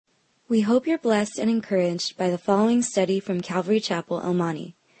We hope you're blessed and encouraged by the following study from Calvary Chapel, El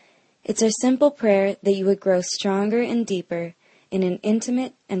Monte. It's our simple prayer that you would grow stronger and deeper in an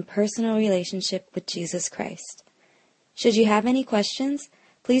intimate and personal relationship with Jesus Christ. Should you have any questions,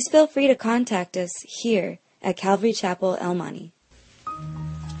 please feel free to contact us here at Calvary Chapel, El Monte.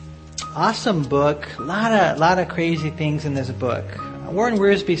 Awesome book. A lot of crazy things in this book. Warren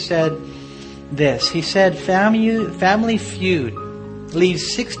Wiersbe said this. He said, Family Feud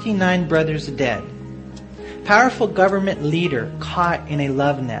leaves 69 brothers dead. Powerful government leader caught in a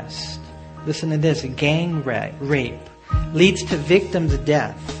love nest. Listen to this. Gang rape leads to victims'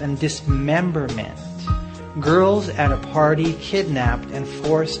 death and dismemberment. Girls at a party kidnapped and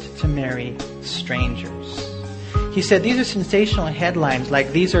forced to marry strangers. He said these are sensational headlines,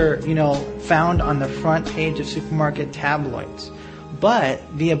 like these are, found on the front page of supermarket tabloids.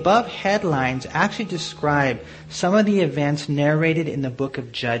 But the above headlines actually describe some of the events narrated in the book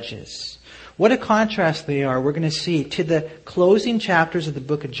of Judges. What a contrast they are, we're going to see, to the closing chapters of the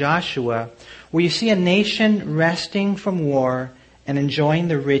book of Joshua, where you see a nation resting from war and enjoying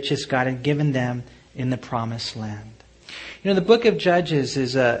the riches God had given them in the promised land. The book of Judges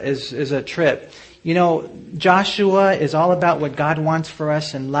is a trip. Joshua is all about what God wants for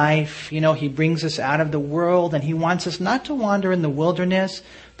us in life. He brings us out of the world, and He wants us not to wander in the wilderness,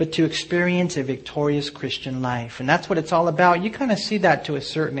 but to experience a victorious Christian life. And that's what it's all about. You kind of see that to a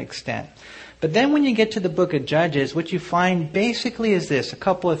certain extent. But then when you get to the book of Judges, what you find basically is this, a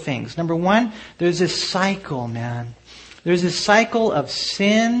couple of things. Number one, there's this cycle, man. There's this cycle of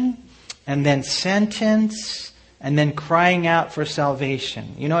sin, and then sentence, and then crying out for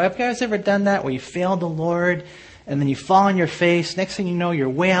salvation. Have you guys ever done that, where you fail the Lord, and then you fall on your face? Next thing you know, you're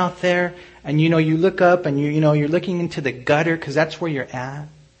way out there, and you look up, and you're looking into the gutter, because that's where you're at.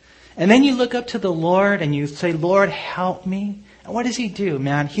 And then you look up to the Lord, and you say, Lord, help me. And what does He do,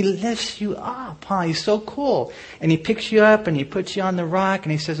 man? He lifts you up, huh? He's so cool. And He picks you up, and He puts you on the rock,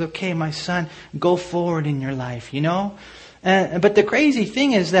 and He says, okay, my son, go forward in your life, But the crazy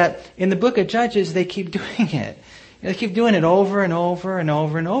thing is that in the book of Judges, they keep doing it. They keep doing it over and over and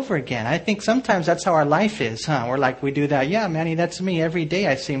over and over again. I think sometimes that's how our life is, huh? We're like, we do that. Yeah, Manny, that's me. Every day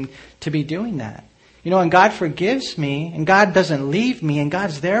I seem to be doing that. And God forgives me, and God doesn't leave me, and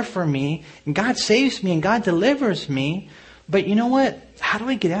God's there for me, and God saves me, and God delivers me. But you know what? How do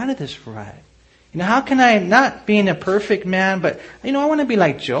I get out of this rut? How can I, not being a perfect man, but, I want to be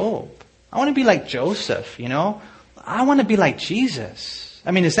like Job. I want to be like Joseph, I want to be like Jesus.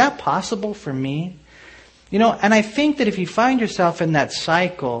 Is that possible for me? And I think that if you find yourself in that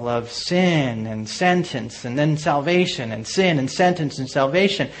cycle of sin and sentence and then salvation and sin and sentence and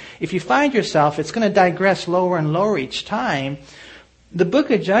salvation, if you find yourself, it's going to digress lower and lower each time. The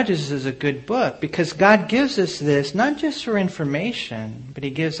book of Judges is a good book because God gives us this not just for information, but He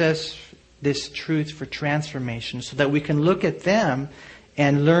gives us this truth for transformation so that we can look at them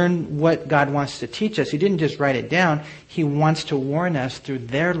and learn what God wants to teach us. He didn't just write it down. He wants to warn us through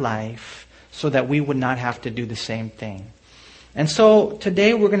their life so that we would not have to do the same thing. And so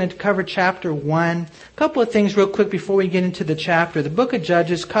today we're going to cover chapter 1. A couple of things real quick before we get into the chapter. The book of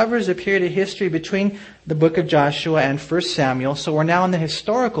Judges covers a period of history between the book of Joshua and 1 Samuel. So we're now in the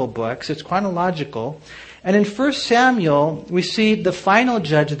historical books. It's chronological. And in 1 Samuel, we see the final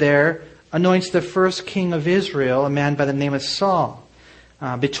judge there anoints the first king of Israel, a man by the name of Saul.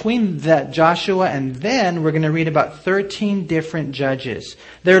 Between that Joshua and then, we're going to read about 13 different judges.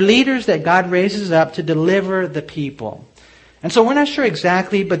 They're leaders that God raises up to deliver the people. And so we're not sure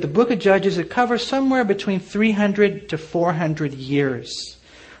exactly, but the book of Judges, it covers somewhere between 300 to 400 years.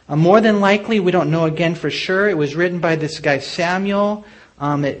 More than likely, we don't know again for sure, it was written by this guy Samuel.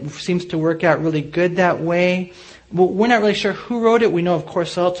 It seems to work out really good that way. Well, we're not really sure who wrote it. We know, of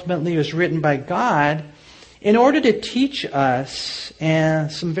course, ultimately it was written by God in order to teach us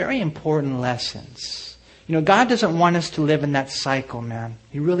some very important lessons. God doesn't want us to live in that cycle, man.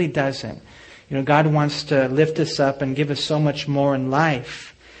 He really doesn't. God wants to lift us up and give us so much more in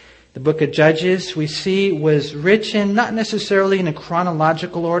life. The book of Judges, we see, was written not necessarily in a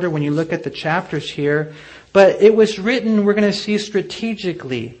chronological order when you look at the chapters here, but it was written, we're going to see,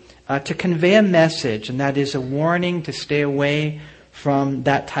 strategically to convey a message, and that is a warning to stay away from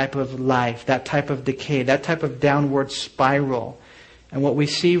that type of life, that type of decay, that type of downward spiral. And what we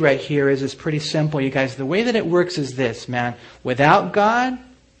see right here is pretty simple, you guys. The way that it works is this, man. Without God,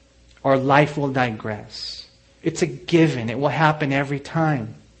 our life will digress. It's a given. It will happen every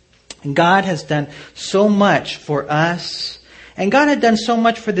time. And God has done so much for us. And God had done so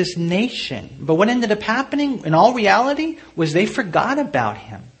much for this nation. But what ended up happening, in all reality, was they forgot about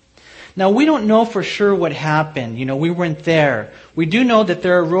Him. Now, we don't know for sure what happened. We weren't there. We do know that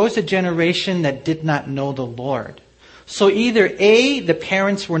there arose a generation that did not know the Lord. So either A, the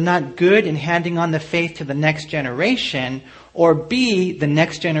parents were not good in handing on the faith to the next generation, or B, the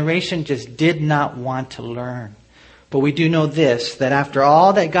next generation just did not want to learn. But we do know this, that after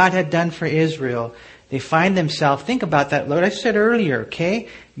all that God had done for Israel, they find themselves, think about that, what I said earlier, okay?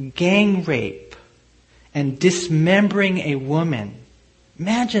 Gang rape and dismembering a woman.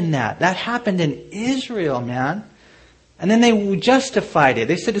 Imagine that. That happened in Israel, man. And then they justified it.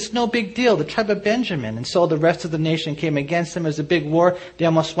 They said it's no big deal, the tribe of Benjamin. And so the rest of the nation came against them. It was a big war. They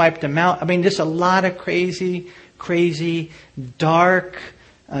almost wiped them out. I mean, just a lot of crazy, dark,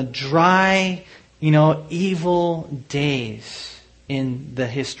 dry, evil days in the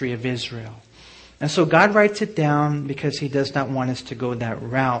history of Israel. And so God writes it down because He does not want us to go that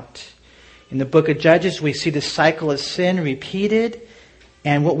route. In the book of Judges, we see the cycle of sin repeated.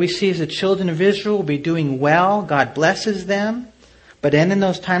 And what we see is the children of Israel will be doing well. God blesses them. But then in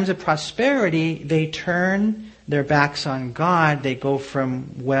those times of prosperity, they turn their backs on God. They go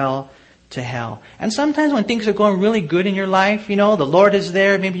from well to hell. And sometimes when things are going really good in your life, the Lord is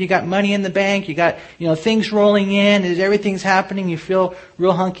there. Maybe you got money in the bank. You got, things rolling in. Everything's happening. You feel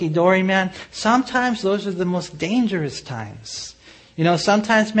real hunky-dory, man. Sometimes those are the most dangerous times.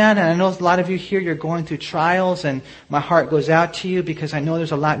 Sometimes, man, and I know a lot of you here, you're going through trials, and my heart goes out to you because I know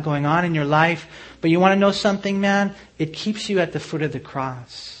there's a lot going on in your life. But you want to know something, man? It keeps you at the foot of the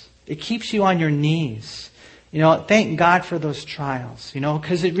cross. It keeps you on your knees. Thank God for those trials,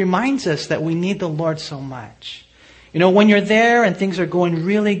 because it reminds us that we need the Lord so much. When you're there and things are going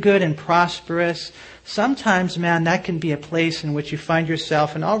really good and prosperous, sometimes, man, that can be a place in which you find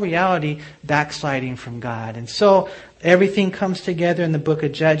yourself, in all reality, backsliding from God. And so everything comes together in the book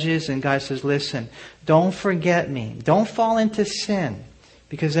of Judges, and God says, listen, don't forget me. Don't fall into sin.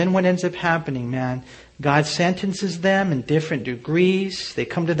 Because then what ends up happening, man, God sentences them in different degrees. They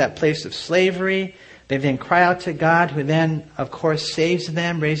come to that place of slavery. They then cry out to God, who then, of course, saves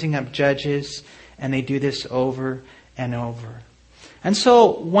them, raising up judges. And they do this over and over. And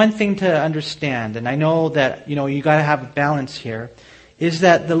so one thing to understand, and I know that, you got to have a balance here, is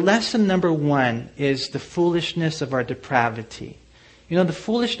that the lesson number one is the foolishness of our depravity. The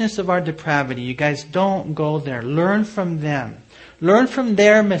foolishness of our depravity. You guys don't go there. Learn from them. Learn from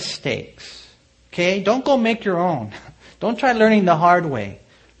their mistakes. Okay? Don't go make your own. Don't try learning the hard way.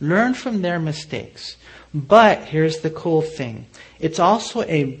 Learn from their mistakes. But here's the cool thing. It's also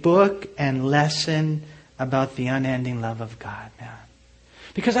a book and lesson about the unending love of God, man.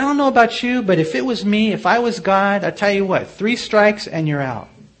 Because I don't know about you, but if it was me, if I was God, I tell you what, 3 strikes and you're out.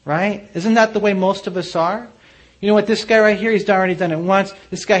 Right? Isn't that the way most of us are? You know what, this guy right here, he's already done it once.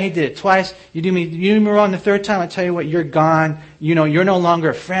 This guy, he did it twice. You do me wrong the 3rd time, I tell you what, you're gone. You're no longer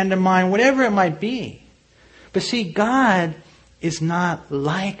a friend of mine, whatever it might be. But see, God is not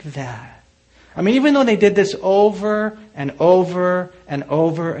like that. I mean, even though they did this over and over and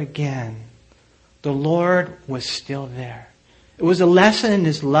over again, the Lord was still there. It was a lesson in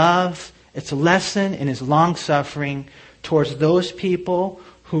His love. It's a lesson in His long-suffering towards those people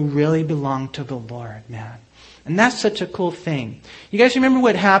who really belong to the Lord, man. And that's such a cool thing. You guys remember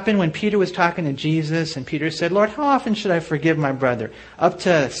what happened when Peter was talking to Jesus and Peter said, Lord, how often should I forgive my brother? Up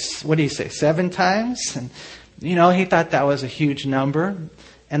to, 7 times? And, he thought that was a huge number.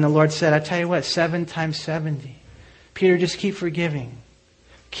 And the Lord said, I tell you what, 7 times 70. Peter, just keep forgiving.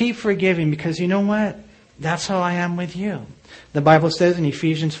 Keep forgiving, because you know what? That's how I am with you. The Bible says in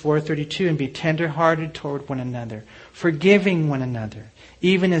Ephesians 4:32, and be tender-hearted toward one another, forgiving one another,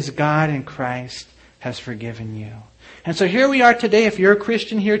 even as God in Christ has forgiven you. And so here we are today. If you're a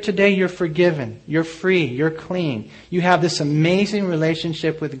Christian here today, you're forgiven. You're free. You're clean. You have this amazing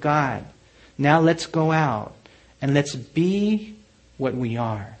relationship with God. Now let's go out and let's be what we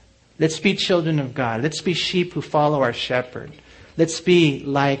are. Let's be children of God. Let's be sheep who follow our shepherd. Let's be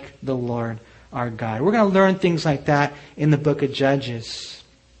like the Lord our God. We're going to learn things like that in the book of Judges.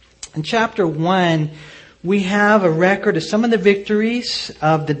 In chapter 1, we have a record of some of the victories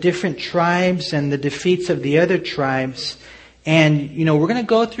of the different tribes and the defeats of the other tribes. And, we're going to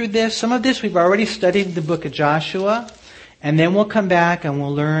go through this. Some of this we've already studied in the book of Joshua. And then we'll come back and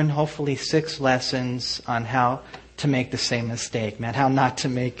we'll learn hopefully 6 lessons on how to make the same mistake, man. How not to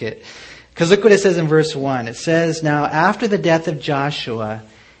make it. Because look what it says in verse 1. It says, now after the death of Joshua,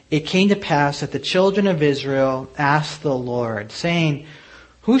 it came to pass that the children of Israel asked the Lord, saying,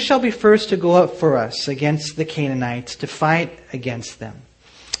 who shall be first to go up for us against the Canaanites to fight against them?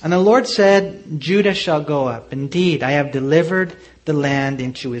 And the Lord said, Judah shall go up. Indeed, I have delivered the land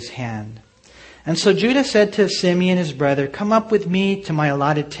into his hand. And so Judah said to Simeon his brother, "Come up with me to my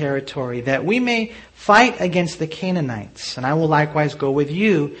allotted territory, that we may fight against the Canaanites. And I will likewise go with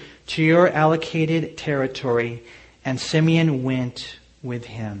you to your allocated territory." And Simeon went with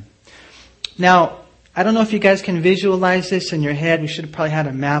him. Now, I don't know if you guys can visualize this in your head. We should have probably had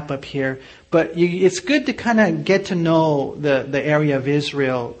a map up here. But it's good to kind of get to know the area of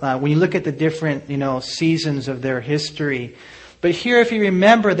Israel when you look at the different, seasons of their history. But here, if you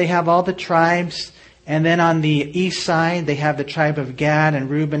remember, they have all the tribes. And then on the east side, they have the tribe of Gad and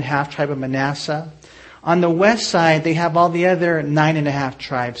Reuben, half tribe of Manasseh. On the west side, they have all the other 9.5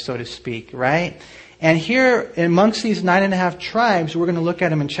 tribes, so to speak, right? And here, amongst these 9.5 tribes, we're going to look at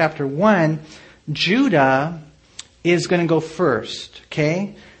them in chapter 1. Judah is going to go first,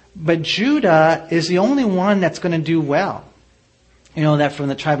 okay? But Judah is the only one that's going to do well. You know that from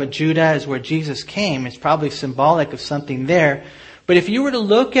the tribe of Judah is where Jesus came. It's probably symbolic of something there. But if you were to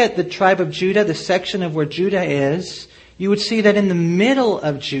look at the tribe of Judah, the section of where Judah is, you would see that in the middle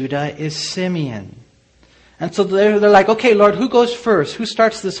of Judah is Simeon. And so they're like, "Okay, Lord, who goes first? Who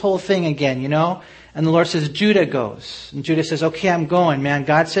starts this whole thing again, And the Lord says, "Judah goes." And Judah says, "Okay, I'm going, man.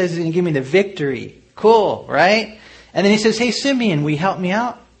 God says He's going to give me the victory." Cool, right? And then He says, "Hey, Simeon, will you help me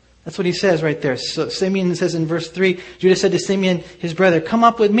out?" That's what He says right there. So Simeon says in verse 3, Judah said to Simeon, his brother, "Come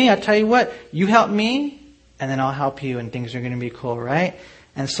up with me. I'll tell you what, you help me, and then I'll help you, and things are going to be cool," right?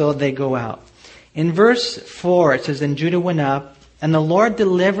 And so they go out. In verse 4, it says, "Then Judah went up, and the Lord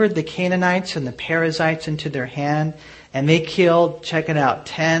delivered the Canaanites and the Perizzites into their hand, and they killed," check it out,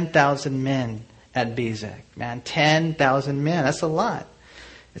 10,000 men at Bezek. Man, 10,000 men. That's a lot.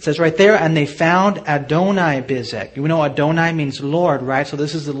 It says right there, "And they found Adonai Bezek." You know Adonai means Lord, right? So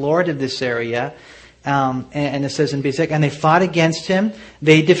this is the Lord of this area. And it says in Bezek, "And they fought against him.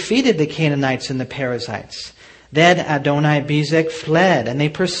 They defeated the Canaanites and the Perizzites. Then Adonai Bezek fled, and they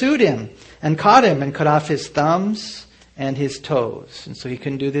pursued him and caught him and cut off his thumbs and his toes." And so he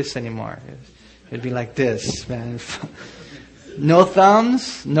couldn't do this anymore. It'd be like this, man. No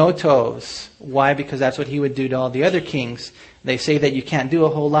thumbs, no toes. Why? Because that's what he would do to all the other kings. They say that you can't do a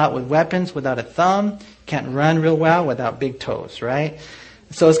whole lot with weapons without a thumb. Can't run real well without big toes, right?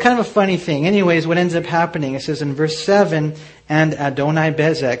 So it's kind of a funny thing. Anyways, what ends up happening, it says in verse 7, "And Adonai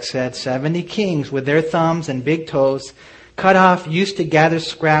Bezek said, 70 kings with their thumbs and big toes cut off used to gather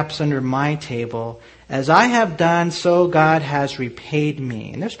scraps under my table. As I have done, so God has repaid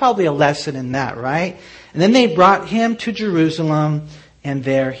me." And there's probably a lesson in that, right? "And then they brought him to Jerusalem, and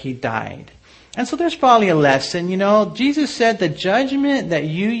there he died." And so there's probably a lesson. Jesus said the judgment that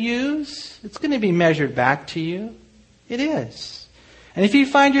you use, it's going to be measured back to you. It is. And if you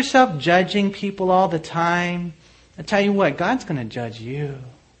find yourself judging people all the time, I tell you what, God's going to judge you.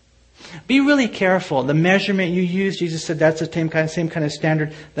 Be really careful. The measurement you use, Jesus said that's the same kind of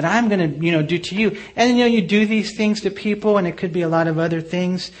standard that I'm going to, do to you. And you do these things to people, and it could be a lot of other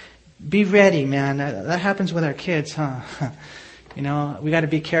things. Be ready, man. That happens with our kids, huh? We got to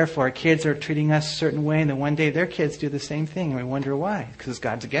be careful. Our kids are treating us a certain way, and then one day their kids do the same thing, and we wonder why. Because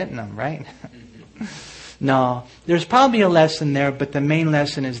God's getting them, right? No, there's probably a lesson there, but the main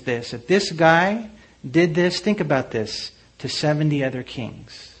lesson is this. If this guy did this, think about this, to 70 other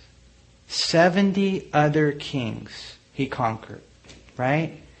kings. 70 other kings he conquered,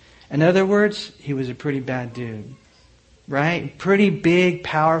 right? In other words, he was a pretty bad dude, right? Pretty big,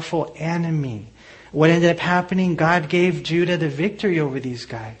 powerful enemy. What ended up happening? God gave Judah the victory over these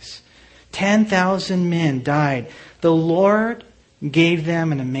guys. 10,000 men died. The Lord gave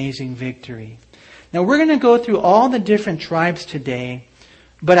them an amazing victory. Now we're going to go through all the different tribes today,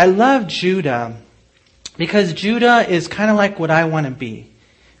 but I love Judah because Judah is kind of like what I want to be.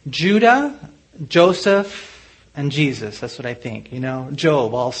 Judah, Joseph, and Jesus. That's what I think.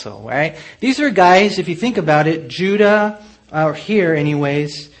 Job also, right? These are guys, if you think about it, Judah, or here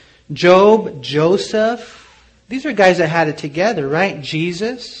anyways, Job, Joseph, these are guys that had it together, right?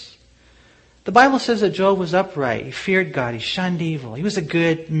 Jesus. The Bible says that Job was upright. He feared God. He shunned evil. He was a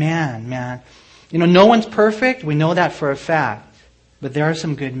good man. No one's perfect. We know that for a fact. But there are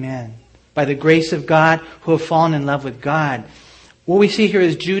some good men, by the grace of God, who have fallen in love with God. What we see here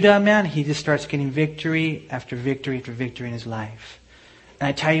is Judah, man, he just starts getting victory after victory after victory in his life. And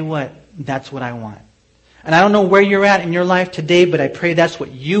I tell you what, that's what I want. And I don't know where you're at in your life today, but I pray that's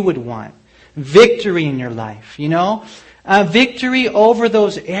what you would want. Victory in your life, victory over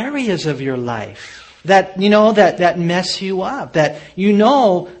those areas of your life that, that mess you up, that,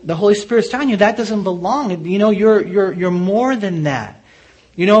 the Holy Spirit's telling you that doesn't belong. You're more than that.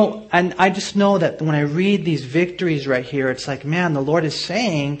 And I just know that when I read these victories right here, it's like, man, the Lord is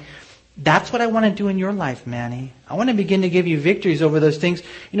saying That's what I want to do in your life, Manny. I want to begin to give you victories over those things.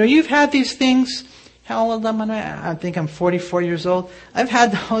 You know, you've had these things. How old am I? I think I'm 44 years old. I've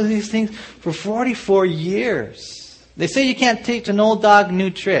had all these things for 44 years. They say you can't teach an old dog new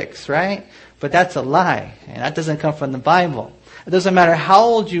tricks, right? But that's a lie. And that doesn't come from the Bible. It doesn't matter how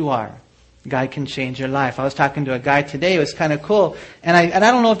old you are. God can change your life. I was talking to a guy today. It was kind of cool. And I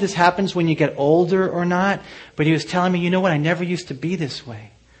don't know if this happens when you get older or not. But he was telling me, you know what? I never used to be this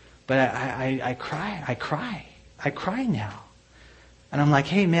way. But I cry now. And I'm like,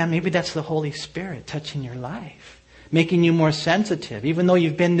 hey man, maybe that's the Holy Spirit touching your life, making you more sensitive. Even though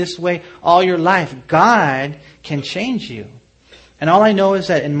you've been this way all your life, God can change you. And all I know is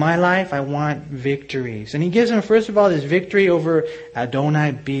that in my life, I want victories. And he gives him, first of all, this victory over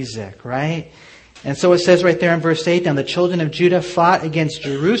Adoni-Bezek, right? And so it says right there in verse 8, now the children of Judah fought against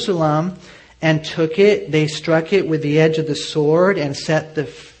Jerusalem and took it. They struck it with the edge of the sword and set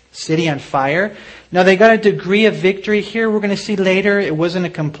the city on fire. Now they got a degree of victory here. We're going to see later it wasn't a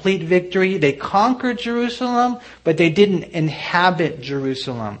complete victory. They conquered Jerusalem, but they didn't inhabit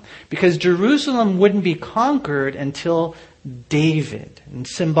Jerusalem. Because Jerusalem wouldn't be conquered until David, and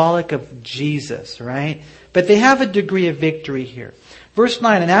symbolic of Jesus, right? But they have a degree of victory here. Verse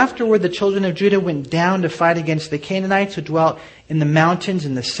 9, and afterward the children of Judah went down to fight against the Canaanites who dwelt in the mountains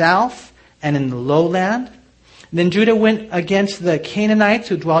in the south and in the lowland. Then Judah went against the Canaanites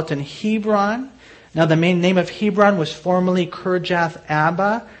who dwelt in Hebron. Now the main name of Hebron was formerly Kirjath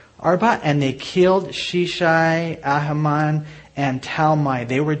Arba, and they killed Shishai, Ahiman, and Talmai.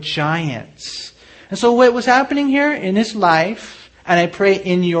 They were giants. And so what was happening here in his life, and I pray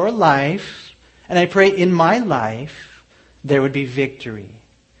in your life, and I pray in my life, there would be victory.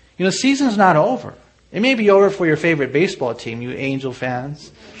 You know, season's not over. It may be over for your favorite baseball team, you Angel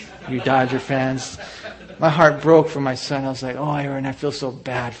fans, you Dodger fans. My heart broke for my son. I was like, oh, Aaron, I feel so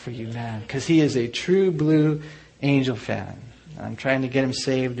bad for you, man. Because he is a true blue Angel fan. I'm trying to get him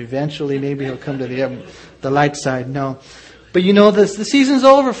saved. Eventually, maybe he'll come to the light side. No. But you know, the season's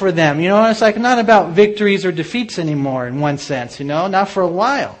over for them. You know, it's like not about victories or defeats anymore in one sense, you know, not for a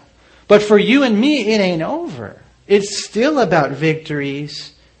while. But for you and me, it ain't over. It's still about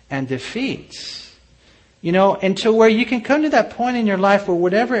victories and defeats. You know, and to where you can come to that point in your life where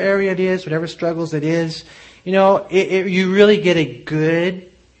whatever area it is, whatever struggles it is, you know, you really get a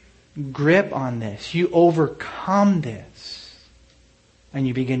good grip on this. You overcome this and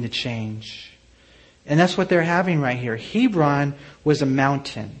you begin to change. And that's what they're having right here. Hebron was a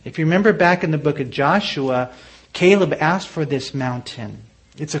mountain. If you remember back in the book of Joshua, Caleb asked for this mountain.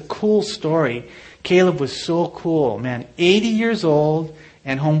 It's a cool story. Caleb was so cool, man. 80 years old,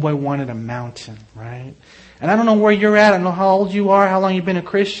 and homeboy wanted a mountain, right? And I don't know where you're at. I don't know how old you are, how long you've been a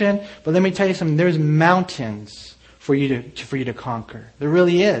Christian. But let me tell you something. There's mountains for you to conquer. There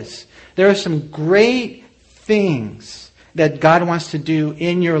really is. There are some great things that God wants to do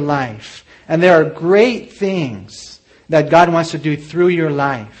in your life. And there are great things that God wants to do through your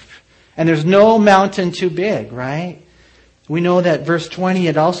life. And there's no mountain too big, right? We know that verse 20,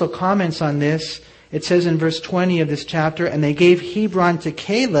 it also comments on this. It says in verse 20 of this chapter, and they gave Hebron to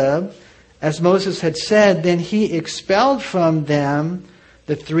Caleb, as Moses had said. Then he expelled from them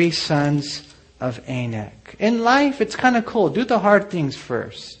the 3 sons of Anak. In life, it's kind of cool. Do the hard things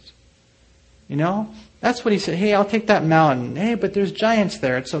first. You know? That's what he said. Hey, I'll take that mountain. Hey, but there's giants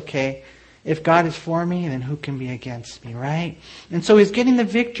there. It's okay. If God is for me, then who can be against me, right? And so he's getting the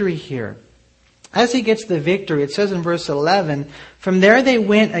victory here. As he gets the victory, it says in verse 11, from there they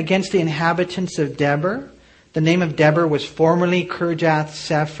went against the inhabitants of Debir. The name of Debir was formerly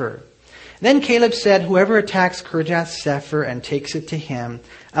Kirjath-Sepher. Then Caleb said, whoever attacks Kirjath-Sepher and takes it to him,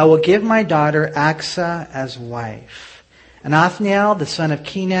 I will give my daughter Achsah as wife. And Othniel, the son of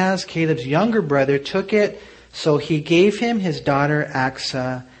Kenaz, Caleb's younger brother, took it, so he gave him his daughter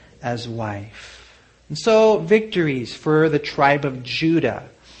Achsah as wife. And so victories for the tribe of Judah.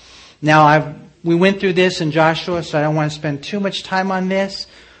 Now we went through this in Joshua, so I don't want to spend too much time on this.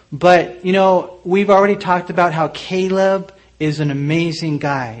 But, you know, we've already talked about how Caleb is an amazing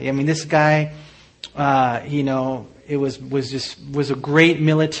guy. I mean, this guy, you know, it was a great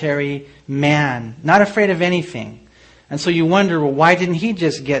military man, not afraid of anything. And so you wonder, well, why didn't he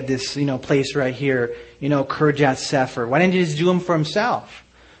just get this, you know, place right here, you know, Kirjath-Sepher? Why didn't he just do him for himself?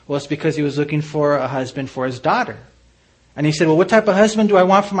 Well, it's because he was looking for a husband for his daughter. And he said, well, what type of husband do I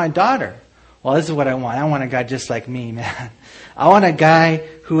want for my daughter? Well, this is what I want. I want a guy just like me, man. I want a guy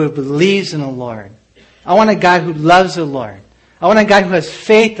who believes in the Lord. I want a guy who loves the Lord. I want a guy who has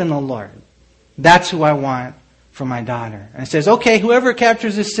faith in the Lord. That's who I want for my daughter. And it says, okay, whoever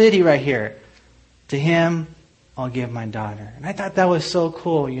captures this city right here, to him, I'll give my daughter. And I thought that was so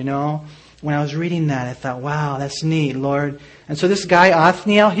cool, you know. When I was reading that, I thought, wow, that's neat, Lord. And so this guy,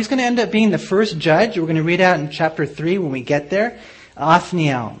 Othniel, he's going to end up being the first judge. We're going to read out in chapter 3 when we get there.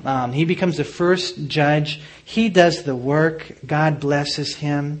 Othniel, he becomes the first judge. He does the work. God blesses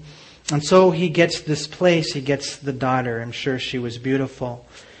him. And so he gets this place. He gets the daughter. I'm sure she was beautiful.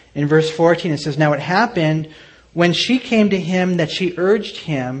 In verse 14, it says, now it happened when she came to him that she urged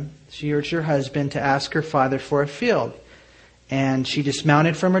her husband, to ask her father for a field. And she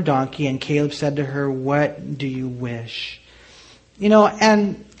dismounted from her donkey, and Caleb said to her, what do you wish? You know,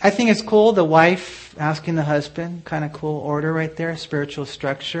 and I think it's cool, the wife asking the husband, kind of cool order right there, spiritual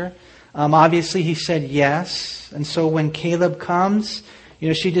structure. Obviously he said yes. And so when Caleb comes, you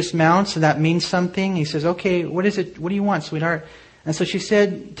know, she dismounts, and that means something. He says, okay, what is it? What do you want, sweetheart? And so she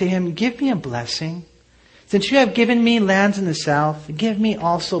said to him, give me a blessing. Since you have given me lands in the south, give me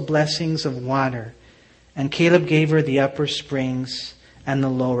also blessings of water. And Caleb gave her the upper springs and the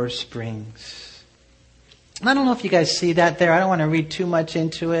lower springs. I don't know if you guys see that there. I don't want to read too much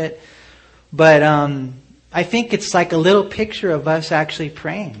into it. But I think it's like a little picture of us actually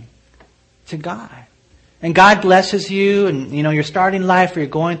praying to God. And God blesses you, and you know, you're starting life or you're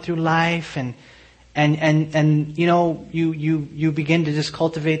going through life, and you know, you begin to just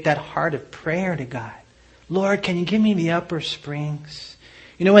cultivate that heart of prayer to God. Lord, can you give me the upper springs?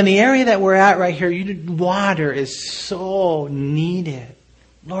 You know, in the area that we're at right here, water is so needed.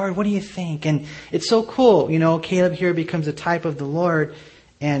 Lord, what do you think? And it's so cool. You know, Caleb here becomes a type of the Lord,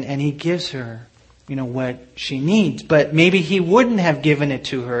 and he gives her, you know, what she needs. But maybe he wouldn't have given it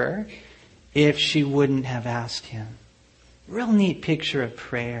to her if she wouldn't have asked him. Real neat picture of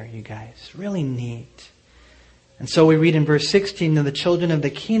prayer, you guys. Really neat. And so we read in verse 16, "Now the children of the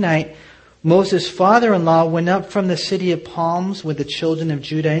Kenite, Moses' father-in-law, went up from the city of palms with the children of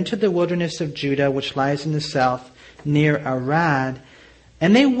Judah into the wilderness of Judah, which lies in the south near Arad.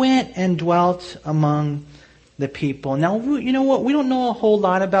 And they went and dwelt among the people." Now, you know what? We don't know a whole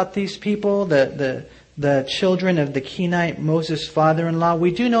lot about these people, the children of the Kenite, Moses' father-in-law. We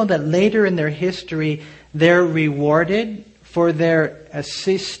do know that later in their history, they're rewarded for their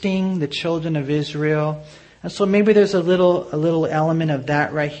assisting the children of Israel. And so maybe there's a little element of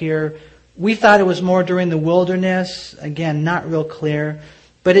that right here. We thought it was more during the wilderness. Again, not real clear.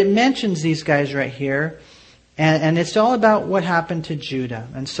 But it mentions these guys right here. And it's all about what happened to Judah.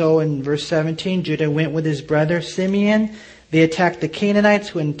 And so in verse 17, Judah went with his brother Simeon. They attacked the Canaanites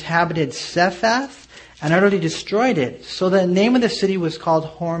who inhabited Sephath and utterly destroyed it. So the name of the city was called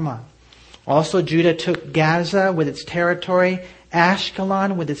Hormah. Also Judah took Gaza with its territory,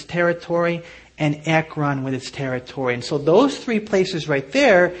 Ashkelon with its territory, and Ekron with its territory. And so those three places right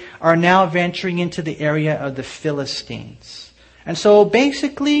there are now venturing into the area of the Philistines. And so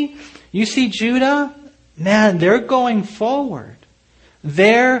basically, you see Judah, man, they're going forward.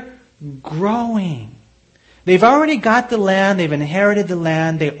 They're growing. They've already got the land. They've inherited the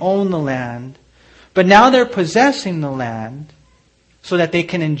land. They own the land. But now they're possessing the land so that they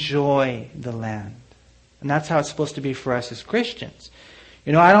can enjoy the land. And that's how it's supposed to be for us as Christians.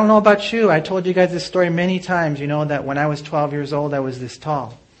 You know, I don't know about you. I told you guys this story many times, you know, that when I was 12 years old, I was this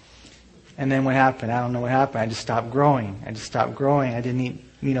tall. And then what happened? I don't know what happened. I just stopped growing. I didn't eat,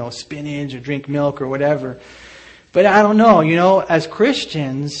 you know, spinach or drink milk or whatever. But I don't know, you know, as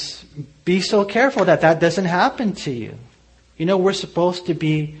Christians, be so careful that that doesn't happen to you. You know, we're supposed to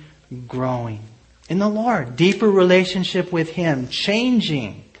be growing in the Lord. Deeper relationship with Him.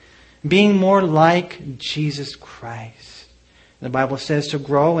 Changing. Being more like Jesus Christ. The Bible says to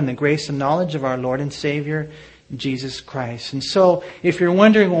grow in the grace and knowledge of our Lord and Savior, Jesus Christ. And so, if you're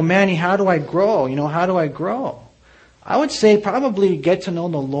wondering, well, Manny, how do I grow? You know, how do I grow? I would say probably get to know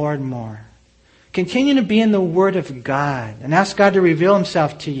the Lord more. Continue to be in the Word of God and ask God to reveal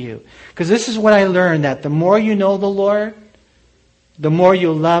Himself to you. Because this is what I learned, that the more you know the Lord, the more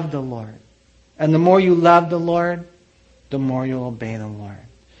you love the Lord. And the more you love the Lord, the more you'll obey the Lord.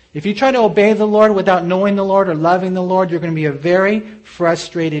 If you try to obey the Lord without knowing the Lord or loving the Lord, you're going to be a very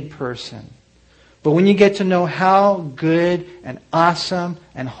frustrated person. But when you get to know how good and awesome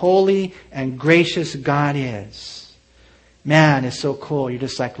and holy and gracious God is, man, it's so cool. You're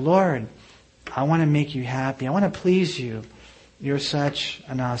just like, Lord, I want to make you happy. I want to please you. You're such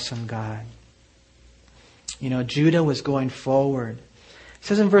an awesome God. You know, Judah was going forward. It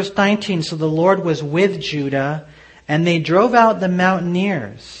says in verse 19, "So the Lord was with Judah, and they drove out the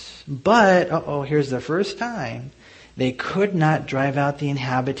mountaineers. But," here's the first time, "they could not drive out the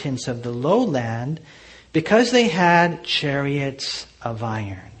inhabitants of the lowland because they had chariots of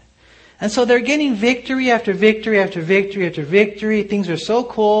iron." And so they're getting victory after victory after victory after victory. Things are so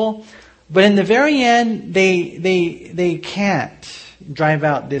cool. But in the very end, they can't drive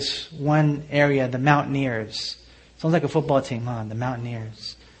out this one area, the Mountaineers. Sounds like a football team, huh? The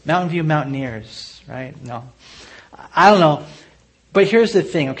Mountaineers. Mountain View Mountaineers, right? No. I don't know. But here's the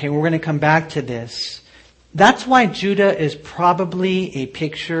thing, okay? We're going to come back to this. That's why Judah is probably a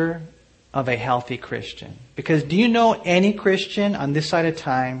picture of a healthy Christian. Because do you know any Christian on this side of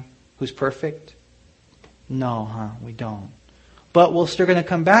time who's perfect? No, huh? We don't. But we're still going to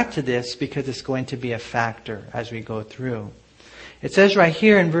come back to this because it's going to be a factor as we go through. It says right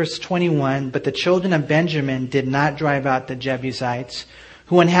here in verse 21, "But the children of Benjamin did not drive out the Jebusites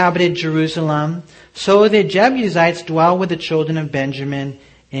who inhabited Jerusalem. So the Jebusites dwell with the children of Benjamin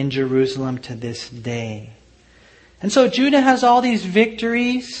in Jerusalem to this day." And so Judah has all these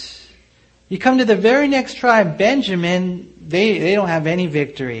victories. You come to the very next tribe, Benjamin, they don't have any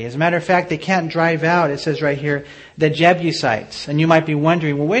victory. As a matter of fact, they can't drive out, it says right here, the Jebusites. And you might be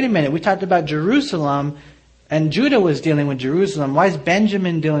wondering, well, wait a minute, we talked about Jerusalem, and Judah was dealing with Jerusalem. Why is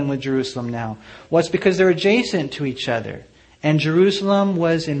Benjamin dealing with Jerusalem now? Well, it's because they're adjacent to each other. And Jerusalem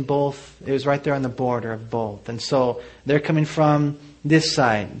was in both, it was right there on the border of both. And so they're coming from this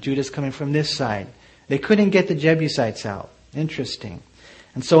side. Judah's coming from this side. They couldn't get the Jebusites out. Interesting.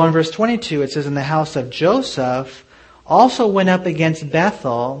 And so in verse 22, it says, "And the house of Joseph also went up against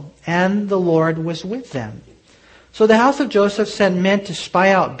Bethel, and the Lord was with them." So the house of Joseph sent men to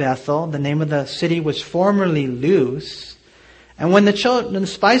spy out Bethel. The name of the city was formerly Luz. And when the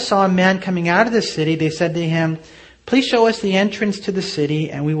spies saw a man coming out of the city, they said to him, "Please show us the entrance to the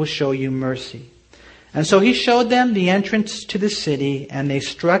city, and we will show you mercy." And so he showed them the entrance to the city, and they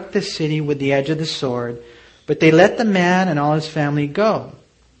struck the city with the edge of the sword. But they let the man and all his family go.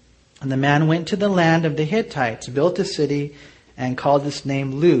 And the man went to the land of the Hittites, built a city, and called its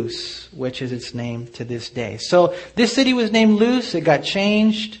name Luz, which is its name to this day. So this city was named Luz. It got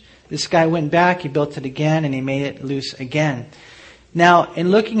changed. This guy went back, he built it again, and he made it Luz again. Now,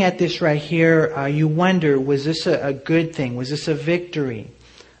 in looking at this right here, you wonder, was this a good thing? Was this a victory?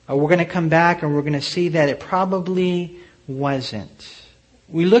 We're going to come back and we're going to see that it probably wasn't.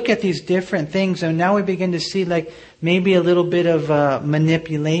 We look at these different things and now we begin to see like maybe a little bit of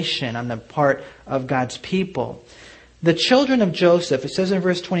manipulation on the part of God's people. The children of Joseph, it says in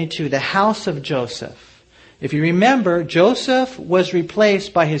verse 22, the house of Joseph. If you remember, Joseph was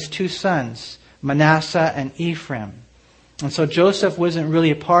replaced by his two sons, Manasseh and Ephraim. And so Joseph wasn't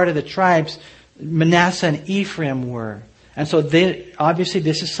really a part of the tribes. Manasseh and Ephraim were. And so obviously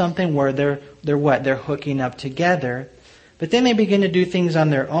this is something where they're what? They're hooking up together. But then they begin to do things on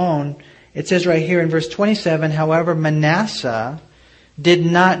their own. It says right here in verse 27, however, Manasseh did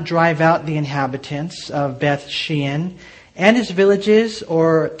not drive out the inhabitants of Beth Shean and its villages,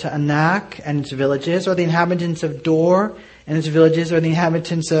 or to Anak and its villages, or the inhabitants of Dor and its villages, or the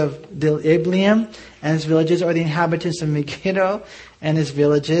inhabitants of Ibleam and its villages, or the inhabitants of Megiddo and its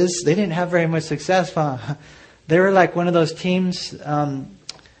villages. They didn't have very much success. They were like one of those teams.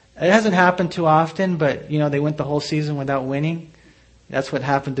 It hasn't happened too often, but they went the whole season without winning. That's what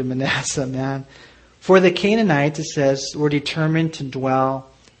happened to Manasseh, man. For the Canaanites, it says, were determined to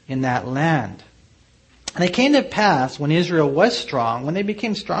dwell in that land. And it came to pass, when Israel was strong, when they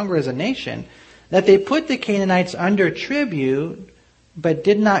became stronger as a nation, that they put the Canaanites under tribute, but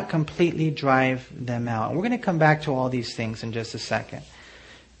did not completely drive them out. And we're going to come back to all these things in just a second.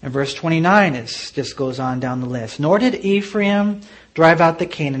 And verse 29 just goes on down the list. Nor did Ephraim drive out the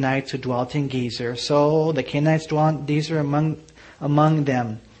Canaanites who dwelt in Gezer. So the Canaanites dwelt in Gezer among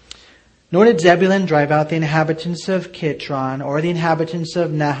them. Nor did Zebulun drive out the inhabitants of Kitron or the inhabitants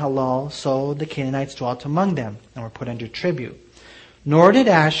of Nahalol. So the Canaanites dwelt among them and were put under tribute. Nor did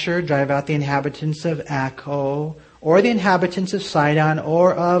Asher drive out the inhabitants of Akko or the inhabitants of Sidon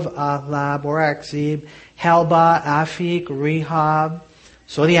or of Ahlab or Akzib, Helba, Aphik, Rehob.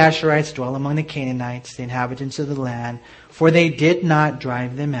 So the Asherites dwell among the Canaanites, the inhabitants of the land, for they did not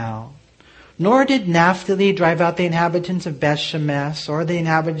drive them out. Nor did Naphtali drive out the inhabitants of Beth Shemesh or the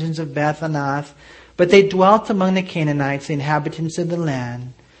inhabitants of Beth Anath, but they dwelt among the Canaanites, the inhabitants of the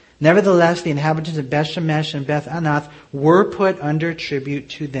land. Nevertheless, the inhabitants of Beth Shemesh and Beth Anath were put under tribute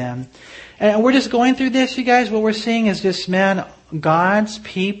to them. And we're just going through this, you guys. What we're seeing is just, man, God's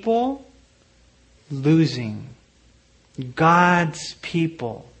people losing. God's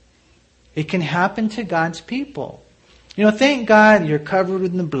people. It can happen to God's people. Thank God you're covered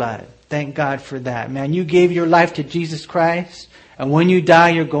in the blood. Thank God for that. Man, you gave your life to Jesus Christ, and when you die,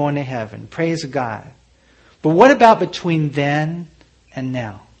 you're going to heaven. Praise God. But what about between then and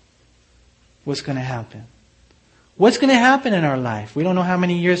now? What's going to happen? What's going to happen in our life? We don't know how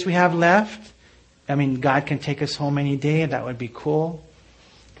many years we have left. God can take us home any day. That would be cool.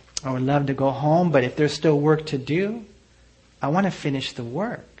 I would love to go home, but if there's still work to do, I want to finish the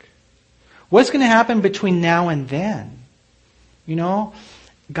work. What's going to happen between now and then? You know,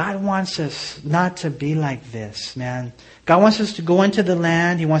 God wants us not to be like this, man. God wants us to go into the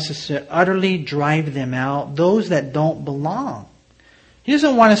land. He wants us to utterly drive them out, those that don't belong. He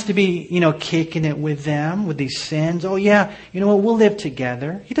doesn't want us to be, kicking it with them, with these sins. Oh yeah, you know what, we'll live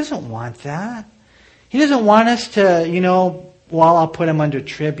together. He doesn't want that. He doesn't want us to, I'll put them under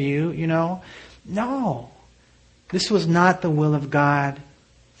tribute, No. This was not the will of God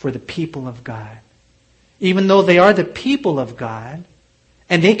for the people of God. Even though they are the people of God,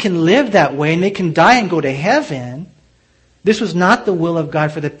 and they can live that way, and they can die and go to heaven, this was not the will of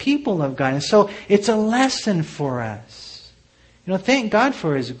God for the people of God. And so it's a lesson for us. Thank God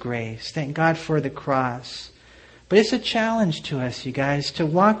for His grace. Thank God for the cross. But it's a challenge to us, you guys, to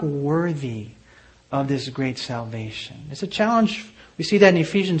walk worthy of this great salvation. It's a challenge. We see that in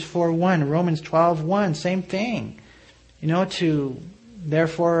Ephesians 4:1, Romans 12:1, same thing. To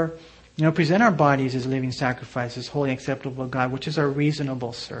therefore, present our bodies as living sacrifices, holy and acceptable to God, which is our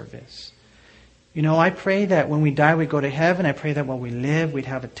reasonable service. I pray that when we die, we go to heaven. I pray that while we live, we'd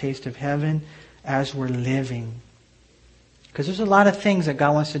have a taste of heaven as we're living. Because there's a lot of things that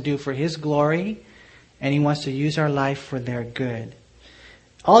God wants to do for His glory, and He wants to use our life for their good.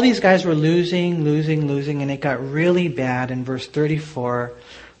 All these guys were losing, and it got really bad in verse 34.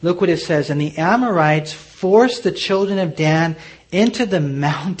 Look what it says. And the Amorites forced the children of Dan into the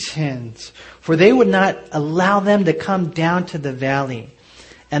mountains, for they would not allow them to come down to the valley.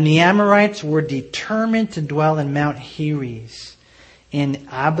 And the Amorites were determined to dwell in Mount Heres, in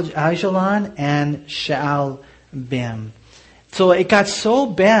Ajalon and Shaalbim. So it got so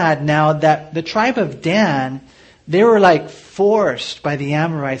bad now that the tribe of Dan, they were forced by the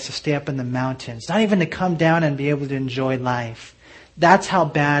Amorites to stay up in the mountains, not even to come down and be able to enjoy life. That's how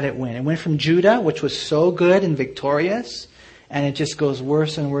bad it went. It went from Judah, which was so good and victorious, and it just goes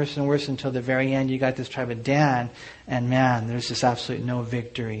worse and worse and worse until the very end. You got this tribe of Dan, and man, there's just absolutely no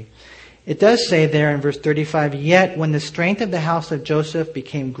victory. It does say there in verse 35, yet when the strength of the house of Joseph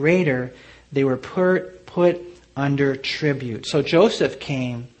became greater, they were put under tribute. So Joseph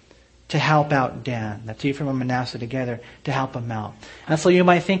came to help out Dan, that's Ephraim and Manasseh together, to help him out. And so you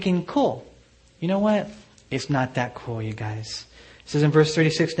might be thinking, cool. You know what? It's not that cool, you guys. It says in verse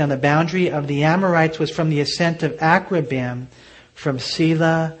 36, now the boundary of the Amorites was from the ascent of Akrabim, from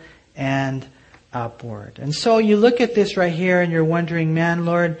Selah and upward. And so you look at this right here and you're wondering, man,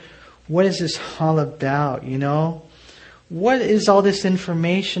 Lord, what is this all about, What is all this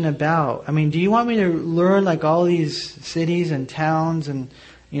information about? I mean, do you want me to learn all these cities and towns and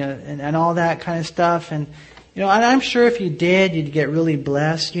and all that kind of stuff? And I'm sure if you did, you'd get really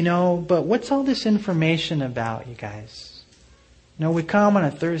blessed, But what's all this information about, you guys? We come on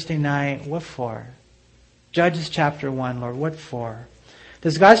a Thursday night. What for? Judges chapter 1, Lord. What for?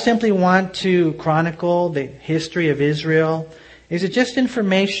 Does God simply want to chronicle the history of Israel? Is it just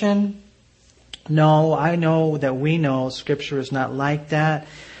information? No, I know that we know Scripture is not like that.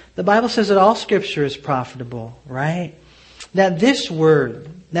 The Bible says that all Scripture is profitable, right? That this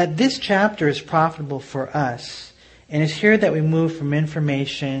chapter is profitable for us. And it's here that we move from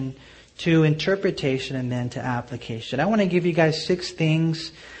information to interpretation and then to application. I want to give you guys 6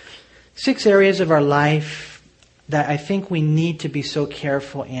 areas of our life that I think we need to be so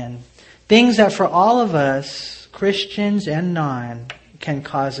careful in. Things that for all of us, Christians and non, can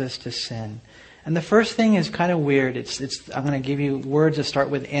cause us to sin. And the first thing is kind of weird. I'm going to give you words that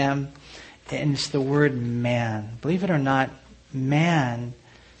start with M, and it's the word man. Believe it or not, man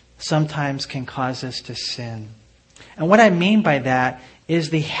sometimes can cause us to sin. And what I mean by that is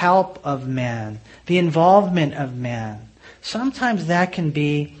the help of man, the involvement of man. Sometimes that can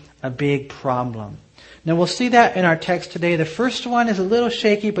be a big problem. Now we'll see that in our text today. The first one is a little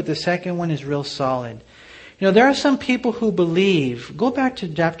shaky, but the second one is real solid. There are some people who believe, go back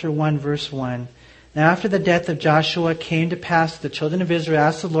to chapter 1, verse 1. Now after the death of Joshua came to pass, the children of Israel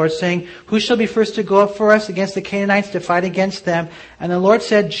asked the Lord, saying, who shall be first to go up for us against the Canaanites to fight against them? And the Lord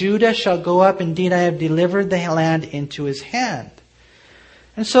said, Judah shall go up. Indeed, I have delivered the land into his hand.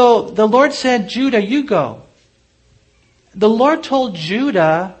 And so the Lord said, Judah, you go. The Lord told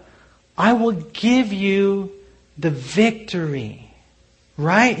Judah, I will give you the victory.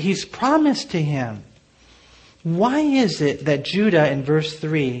 Right? He's promised to him. Why is it that Judah, in verse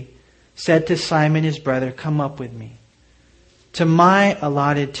 3, said to Simon his brother, come up with me to my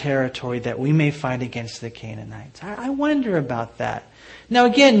allotted territory that we may fight against the Canaanites? I wonder about that. Now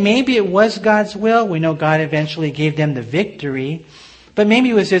again, maybe it was God's will. We know God eventually gave them the victory. But maybe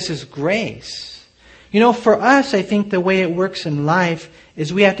it was just His grace. For us, I think the way it works in life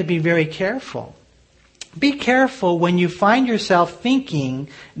is we have to be very careful. Be careful when you find yourself thinking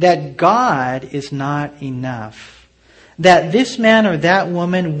that God is not enough. That this man or that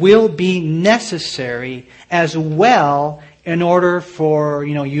woman will be necessary as well in order for,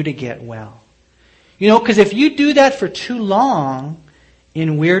 you to get well. Because if you do that for too long,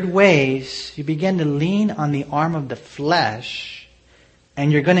 in weird ways, you begin to lean on the arm of the flesh,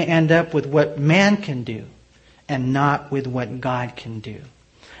 and you're going to end up with what man can do and not with what God can do.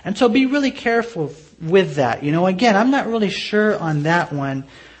 And so be really careful with that. Again, I'm not really sure on that one,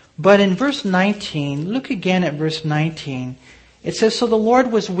 but in verse 19, look again at verse 19. It says, "So the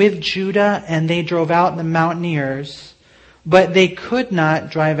Lord was with Judah, and they drove out the mountaineers, but they could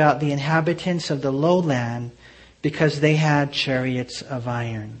not drive out the inhabitants of the lowland, because they had chariots of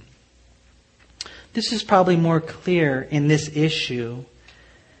iron." This is probably more clear in this issue,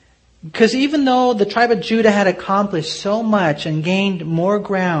 because even though the tribe of Judah had accomplished so much and gained more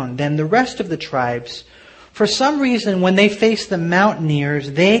ground than the rest of the tribes, for some reason when they faced the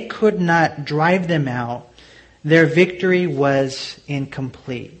mountaineers, they could not drive them out. Their victory was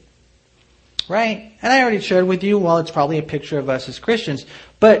incomplete. Right? And I already shared with you, well, it's probably a picture of us as Christians,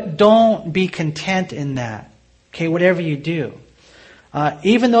 but don't be content in that. Okay, whatever you do.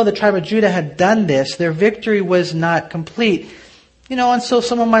 Even though the tribe of Judah had done this, their victory was not complete. And so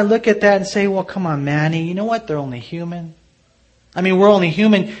someone might look at that and say, well, come on, Manny, you know what? They're only human. We're only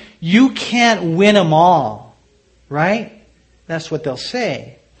human. You can't win them all. Right? That's what they'll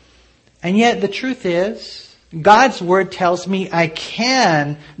say. And yet the truth is, God's Word tells me I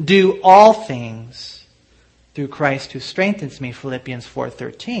can do all things through Christ who strengthens me, Philippians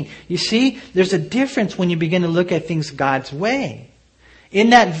 4:13. You see, there's a difference when you begin to look at things God's way.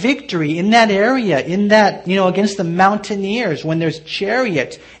 In that victory, in that area, in that, against the mountaineers, when there's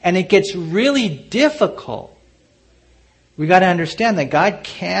chariots, and it gets really difficult, we got to understand that God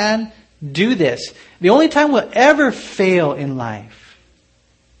can do this. The only time we'll ever fail in life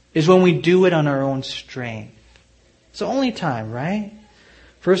is when we do it on our own strength. It's the only time, right?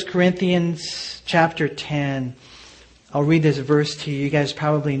 1 Corinthians chapter 10. I'll read this verse to you. You guys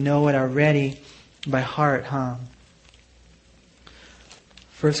probably know it already by heart, huh?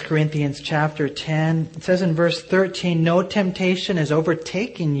 1 Corinthians chapter 10. It says in verse 13, "No temptation has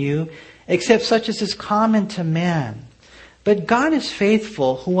overtaken you except such as is common to man. But God is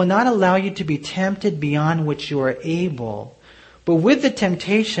faithful, who will not allow you to be tempted beyond which you are able, but with the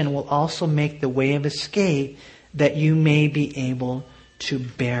temptation will also make the way of escape, that you may be able to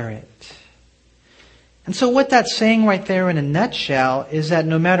bear it." And so what that's saying right there in a nutshell is that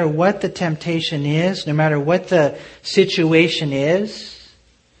no matter what the temptation is, no matter what the situation is,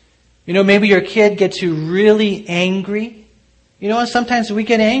 maybe your kid gets you really angry. Sometimes we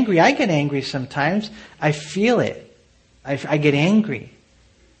get angry. I get angry sometimes. I feel it. I get angry.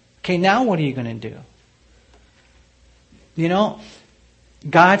 Okay, now what are you going to do?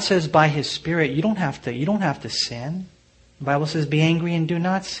 God says by His Spirit, you don't have to sin. The Bible says, be angry and do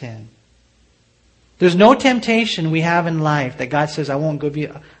not sin. There's no temptation we have in life that God says, I won't give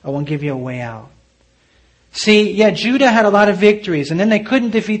you a way out. See, Judah had a lot of victories, and then they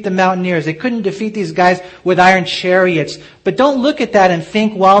couldn't defeat the mountaineers. They couldn't defeat these guys with iron chariots. But don't look at that and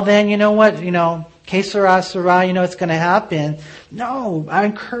think, well then, you know what, que sera, sera, it's going to happen. No, I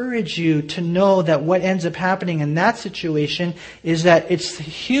encourage you to know that what ends up happening in that situation is that it's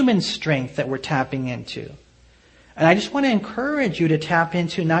human strength that we're tapping into. And I just want to encourage you to tap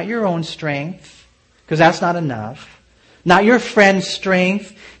into not your own strength, because that's not enough. Not your friend's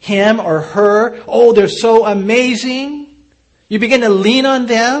strength, him or her. Oh, they're so amazing. You begin to lean on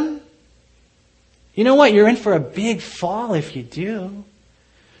them. You know what? You're in for a big fall if you do.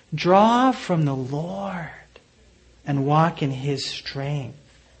 Draw from the Lord and walk in His strength.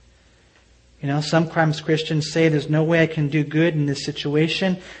 Sometimes Christians say there's no way I can do good in this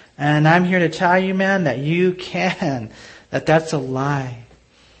situation. And I'm here to tell you, man, that you can. That's a lie.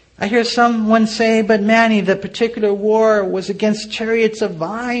 I hear someone say, but Manny, the particular war was against chariots of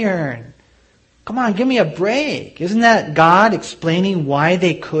iron. Come on, give me a break. Isn't that God explaining why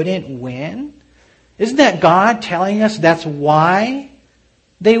they couldn't win? Isn't that God telling us that's why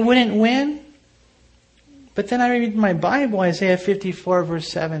they wouldn't win? But then I read my Bible, Isaiah 54 verse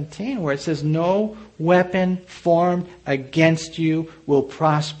 17, where it says, no weapon formed against you will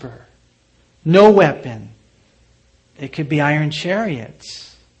prosper. No weapon. It could be iron chariots.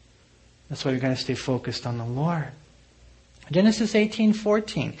 That's why we've got to stay focused on the Lord. Genesis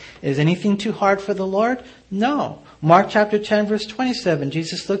 18:14. Is anything too hard for the Lord? No. Mark chapter 10 verse 27.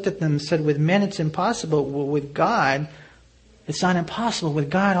 Jesus looked at them and said, with men it's impossible. Well, with God, it's not impossible.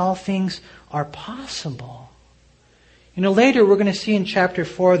 With God, all things are possible. Later we're going to see in chapter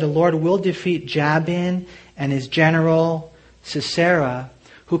 4 the Lord will defeat Jabin and his general Sisera,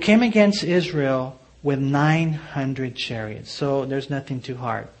 who came against Israel with 900 chariots. So there's nothing too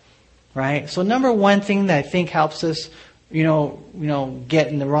hard, right? So number one thing that I think helps us, get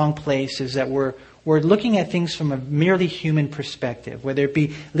in the wrong place is that we're looking at things from a merely human perspective, whether it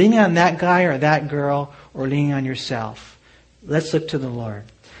be leaning on that guy or that girl or leaning on yourself. Let's look to the Lord.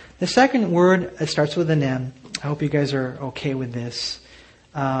 The second word, it starts with an M. I hope you guys are okay with this.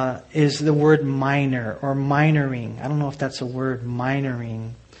 Is the word minor or minoring. I don't know if that's a word,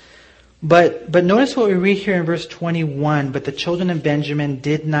 minoring. But notice what we read here in verse 21. But the children of Benjamin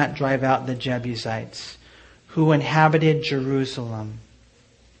did not drive out the Jebusites who inhabited Jerusalem.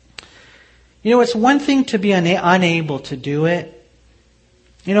 It's one thing to be unable to do it.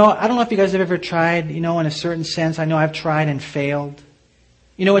 I don't know if you guys have ever tried, in a certain sense. I know I've tried and failed.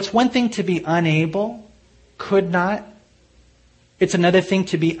 It's one thing to be unable, could not. It's another thing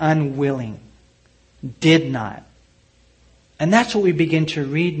to be unwilling, did not. And that's what we begin to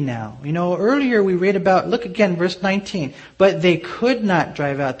read now. Earlier we read about, look again, verse 19. But they could not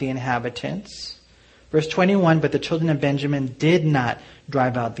drive out the inhabitants. Verse 21, but the children of Benjamin did not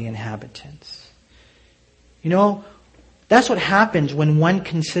drive out the inhabitants. That's what happens when one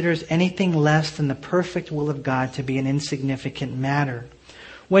considers anything less than the perfect will of God to be an insignificant matter.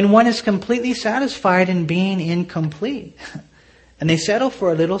 When one is completely satisfied in being incomplete. And they settle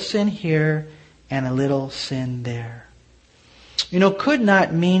for a little sin here and a little sin there. Could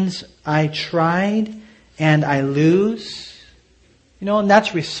not means I tried and I lose. And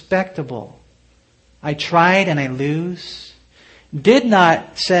that's respectable. I tried and I lose. Did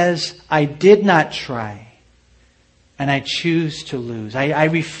not says I did not try and I choose to lose. I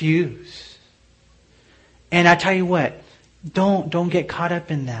refuse. And I tell you what, don't get caught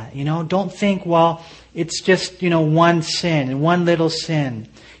up in that. Don't think, well, it's just, one sin and one little sin.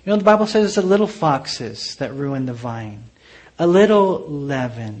 The Bible says it's the little foxes that ruin the vine. A little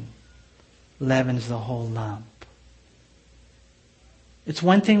leaven leavens the whole lump. It's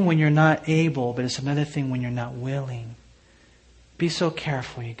one thing when you're not able, but it's another thing when you're not willing. Be so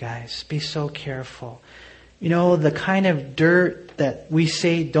careful, you guys. Be so careful. The kind of dirt that we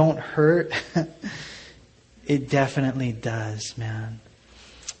say don't hurt, it definitely does, man.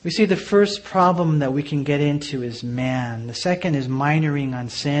 We see the first problem that we can get into is man. The second is minoring on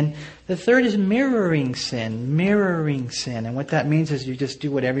sin. The third is mirroring sin. Mirroring sin. And what that means is you just do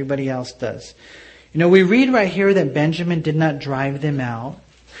what everybody else does. We read right here that Benjamin did not drive them out.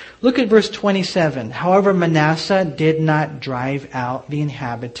 Look at verse 27. However, Manasseh did not drive out the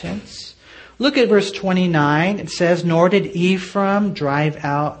inhabitants. Look at verse 29. It says, nor did Ephraim drive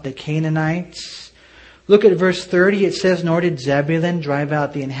out the Canaanites. Look at verse 30. It says, nor did Zebulun drive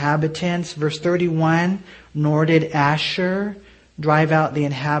out the inhabitants. Verse 31, nor did Asher drive out the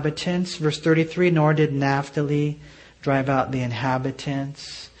inhabitants. Verse 33, nor did Naphtali drive out the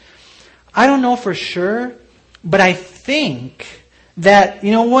inhabitants. I don't know for sure, but I think that,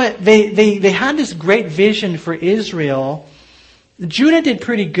 they had this great vision for Israel. Judah did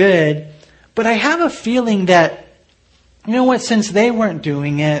pretty good, but I have a feeling that, since they weren't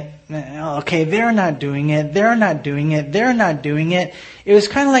doing it, okay, they're not doing it, they're not doing it, they're not doing it. It was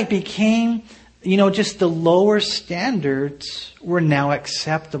kind of like became, just the lower standards were now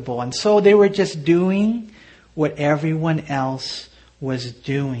acceptable. And so they were just doing what everyone else was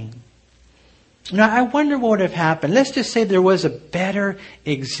doing. Now, I wonder what would have happened. Let's just say there was a better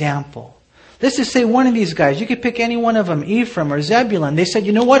example. Let's just say one of these guys, you could pick any one of them, Ephraim or Zebulun. They said,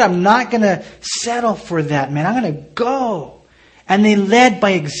 I'm not going to settle for that, man. I'm going to go. And they led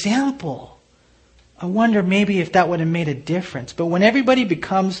by example. I wonder maybe if that would have made a difference. But when everybody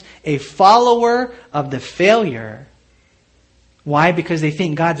becomes a follower of the failure, why? Because they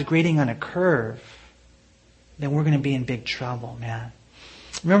think God's grading on a curve, then we're going to be in big trouble, man.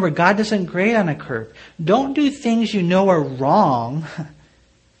 Remember, God doesn't grade on a curve. Don't do things you know are wrong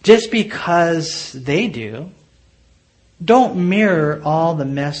just because they do. Don't mirror all the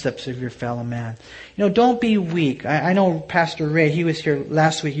mess ups of your fellow man. Don't be weak. I know Pastor Ray, he was here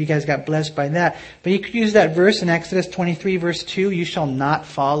last week. You guys got blessed by that. But he could use that verse in Exodus 23 verse 2. You shall not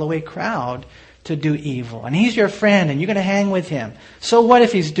follow a crowd to do evil. And he's your friend and you're going to hang with him. So what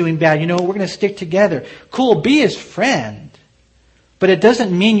if he's doing bad? We're going to stick together. Cool, be his friend. But it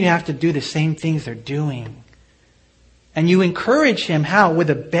doesn't mean you have to do the same things they're doing. And you encourage him, how?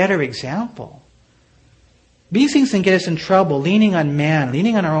 With a better example. These things can get us in trouble, leaning on man,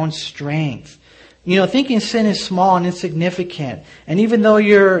 leaning on our own strength. Thinking sin is small and insignificant. And even though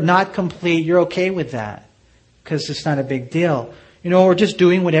you're not complete, you're okay with that. Because it's not a big deal. Or just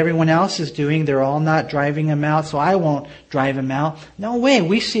doing what everyone else is doing. They're all not driving him out, so I won't drive him out. No way.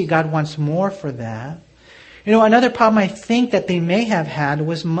 We see God wants more for that. Another problem I think that they may have had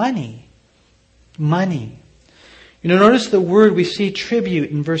was money. Money. Notice the word we see tribute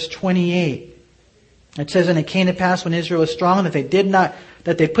in verse 28. It says, and it came to pass when Israel was strong that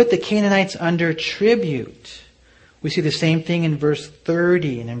they put the Canaanites under tribute. We see the same thing in verse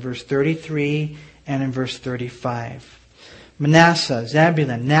 30 and in verse 33 and in verse 35. Manasseh,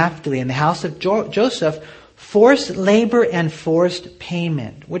 Zebulun, Naphtali, and the house of Joseph, forced labor and forced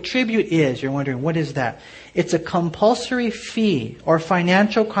payment. What tribute is, you're wondering, what is that? It's a compulsory fee or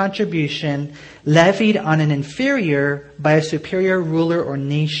financial contribution levied on an inferior by a superior ruler or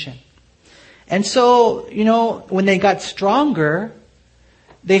nation. And so, when they got stronger,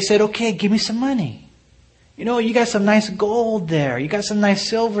 they said, okay, give me some money. You got some nice gold there. You got some nice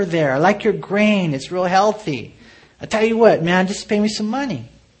silver there. I like your grain. It's real healthy. I tell you what, man, just pay me some money.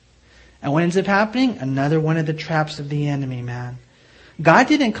 And what ends up happening? Another one of the traps of the enemy, man. God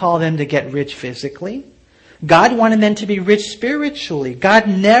didn't call them to get rich physically. God wanted them to be rich spiritually. God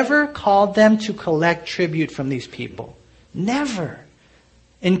never called them to collect tribute from these people. Never.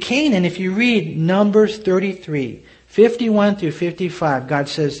 In Canaan, if you read Numbers 33, 51 through 55, God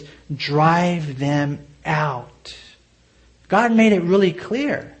says, drive them out. God made it really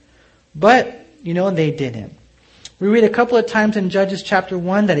clear. But, they didn't. We read a couple of times in Judges chapter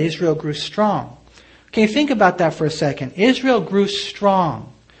 1 that Israel grew strong. Okay, think about that for a second. Israel grew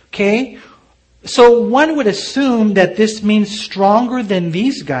strong. Okay? So one would assume that this means stronger than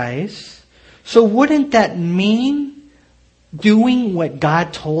these guys. So wouldn't that mean doing what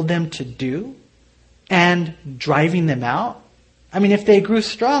God told them to do and driving them out? I mean, if they grew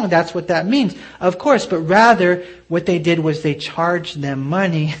strong, that's what that means. Of course, but rather what they did was they charged them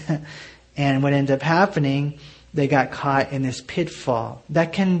money and what ended up happening, they got caught in this pitfall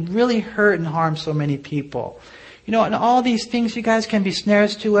that can really hurt and harm so many people. And all these things, you guys, can be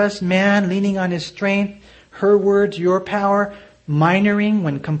snares to us. Man leaning on his strength, her words, your power, minoring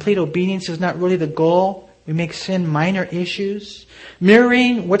when complete obedience is not really the goal. We make sin minor issues.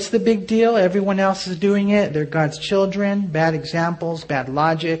 Mirroring, what's the big deal? Everyone else is doing it. They're God's children. Bad examples, bad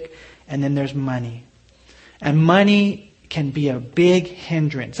logic. And then there's money. And money can be a big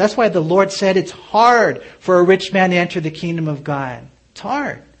hindrance. That's why the Lord said it's hard for a rich man to enter the kingdom of God. It's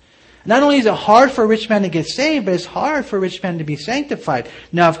hard. Not only is it hard for a rich man to get saved, but it's hard for a rich man to be sanctified.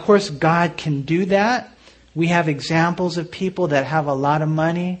 Now, of course, God can do that. We have examples of people that have a lot of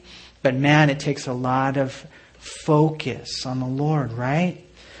money. But man, it takes a lot of focus on the Lord, right?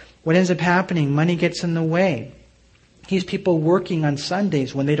 What ends up happening? Money gets in the way. It keeps people working on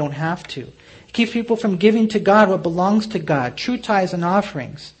Sundays when they don't have to. It keeps people from giving to God what belongs to God, true tithes and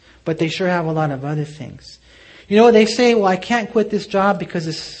offerings. But they sure have a lot of other things. They say, well, I can't quit this job because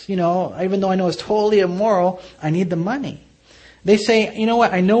it's, even though I know it's totally immoral, I need the money. They say, you know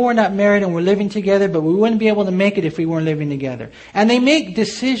what, I know we're not married and we're living together, but we wouldn't be able to make it if we weren't living together. And they make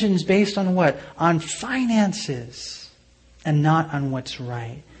decisions based on what? On finances and not on what's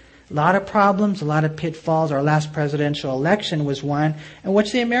right. A lot of problems, a lot of pitfalls. Our last presidential election was one in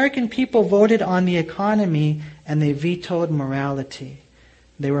which the American people voted on the economy and they vetoed morality.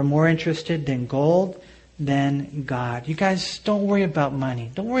 They were more interested in gold than God. You guys, don't worry about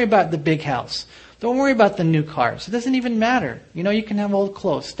money. Don't worry about the big house. Don't worry about the new cars. It doesn't even matter. You can have old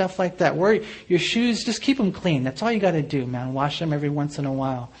clothes, stuff like that. Worry your shoes, just keep them clean. That's all you got to do, man. Wash them every once in a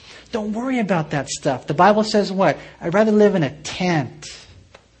while. Don't worry about that stuff. The Bible says what? I'd rather live in a tent.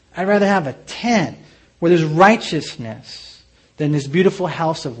 I'd rather have a tent where there's righteousness than this beautiful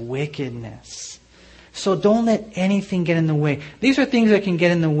house of wickedness. So don't let anything get in the way. These are things that can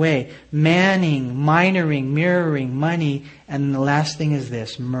get in the way. Manning, minoring, mirroring, money. And the last thing is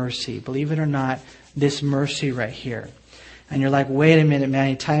this, mercy. Believe it or not, this mercy right here. And you're like, wait a minute,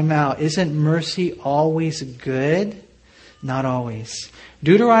 Manny, time out. Isn't mercy always good? Not always.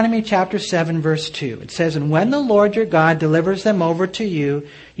 Deuteronomy chapter 7 verse 2. It says, and when the Lord your God delivers them over to you,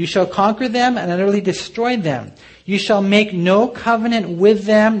 you shall conquer them and utterly destroy them. You shall make no covenant with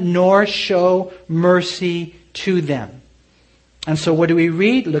them, nor show mercy to them. And so what do we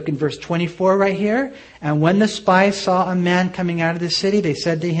read? Look in verse 24 right here. And when the spies saw a man coming out of the city, they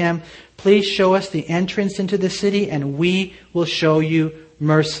said to him, please show us the entrance into the city, and we will show you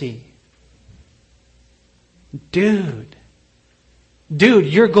mercy. Dude,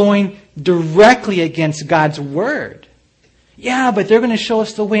 you're going directly against God's word. Yeah, but they're going to show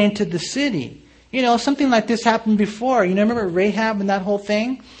us the way into the city. Something like this happened before. Remember Rahab and that whole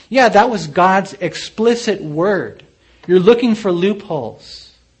thing? Yeah, that was God's explicit word. You're looking for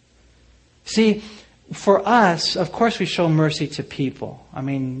loopholes. See, for us, of course we show mercy to people. I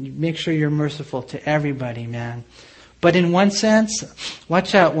mean, make sure you're merciful to everybody, man. But in one sense,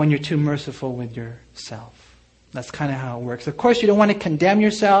 watch out when you're too merciful with yourself. That's kind of how it works. Of course, you don't want to condemn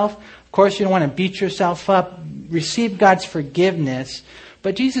yourself. Of course, you don't want to beat yourself up. Receive God's forgiveness.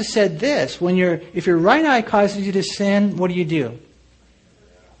 But Jesus said this, if your right eye causes you to sin, what do?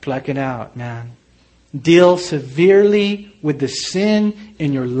 Pluck it out, man. Deal severely with the sin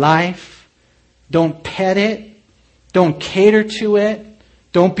in your life. Don't pet it. Don't cater to it.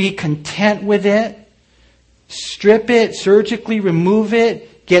 Don't be content with it. Strip it, surgically remove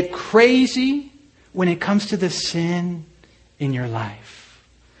it. Get crazy when it comes to the sin in your life.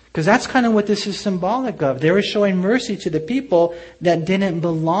 Because that's kind of what this is symbolic of. They were showing mercy to the people that didn't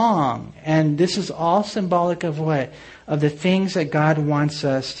belong. And this is all symbolic of what? Of the things that God wants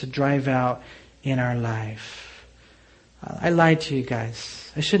us to drive out in our life. I lied to you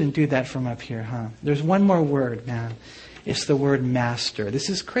guys. I shouldn't do that from up here, huh? There's one more word, man. It's the word master. This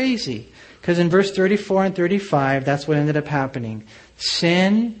is crazy. Because in verse 34 and 35, that's what ended up happening.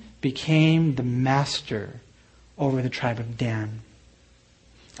 Sin became the master over the tribe of Dan.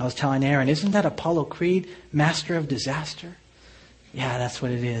 I was telling Aaron, isn't that Apollo Creed, master of disaster? Yeah, that's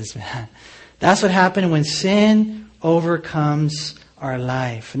what it is, man. That's what happened when sin overcomes our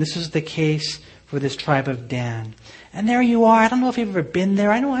life. And this was the case for this tribe of Dan. And there you are. I don't know if you've ever been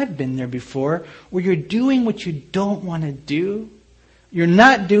there. I know I've been there before, where you're doing what you don't want to do. You're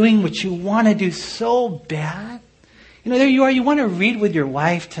not doing what you want to do so bad. There you are. You want to read with your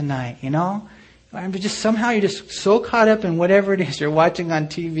wife tonight, But just somehow you're just so caught up in whatever it is you're watching on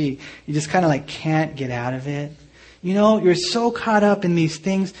TV. You just kind of can't get out of it. You're so caught up in these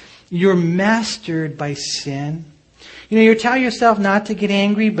things. You're mastered by sin. You tell yourself not to get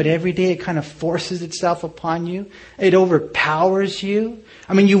angry, but every day it kind of forces itself upon you. It overpowers you.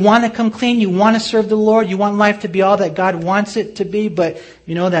 You want to come clean. You want to serve the Lord. You want life to be all that God wants it to be. But,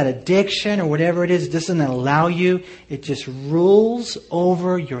 that addiction or whatever it is doesn't allow you. It just rules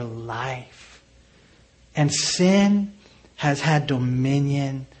over your life. And sin has had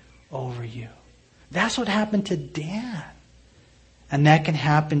dominion over you. That's what happened to Dan. And that can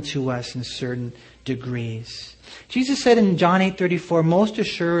happen to us in certain degrees. Jesus said in John 8:34, most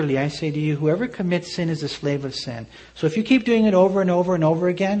assuredly I say to you, whoever commits sin is a slave of sin. So if you keep doing it over and over and over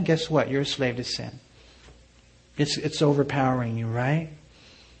again, guess what? You're a slave to sin. It's overpowering you, right?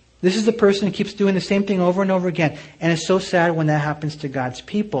 This is the person who keeps doing the same thing over and over again. And it's so sad when that happens to God's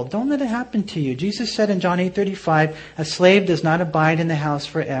people. Don't let it happen to you. Jesus said in John 8:35, a slave does not abide in the house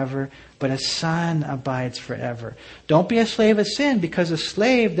forever, but a son abides forever. Don't be a slave of sin, because a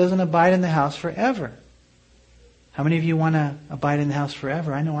slave doesn't abide in the house forever. How many of you want to abide in the house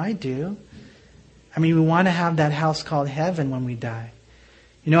forever? I know I do. We want to have that house called heaven when we die.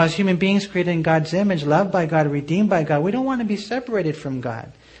 As human beings created in God's image, loved by God, redeemed by God, we don't want to be separated from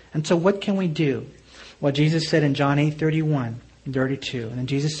God. And so what can we do? Well, Jesus said in John 8:31 and 32, and then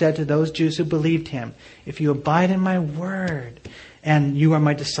Jesus said to those Jews who believed him, if you abide in my word, and you are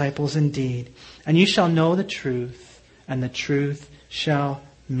my disciples indeed, and you shall know the truth, and the truth shall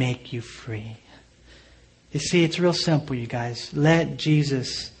make you free. You see, it's real simple, you guys. Let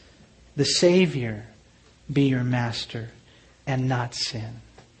Jesus, the Savior, be your master and not sin.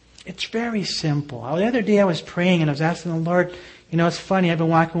 It's very simple. The other day I was praying and I was asking the Lord, it's funny, I've been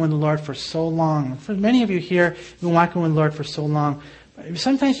walking with the Lord for so long. For many of you here, you've been walking with the Lord for so long.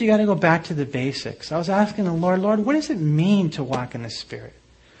 Sometimes you got to go back to the basics. I was asking the Lord, what does it mean to walk in the Spirit?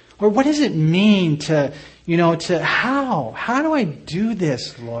 Or what does it mean to how? How do I do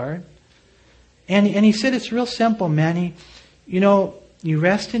this, Lord? And he said, it's real simple, man. You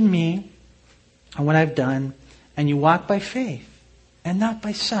rest in me and what I've done, and you walk by faith and not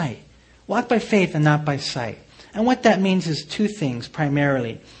by sight. Walk by faith and not by sight. And what that means is two things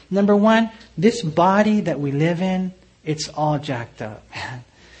primarily. Number one, this body that we live in, it's all jacked up, man.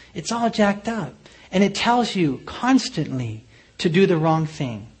 It's all jacked up. And it tells you constantly to do the wrong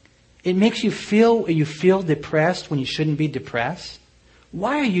thing. It makes you feel depressed when you shouldn't be depressed.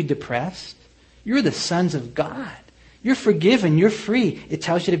 Why are you depressed? You're the sons of God. You're forgiven. You're free. It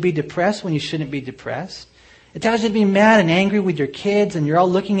tells you to be depressed when you shouldn't be depressed. It tells you to be mad and angry with your kids and you're all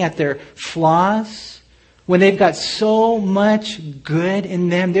looking at their flaws when they've got so much good in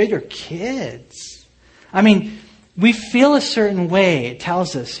them. They're your kids. We feel a certain way. It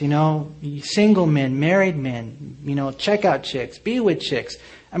tells us, single men, married men, check out chicks, be with chicks.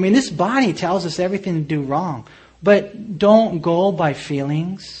 This body tells us everything to do wrong. But don't go by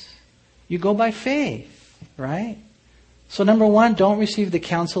feelings. You go by faith, right? So number one, don't receive the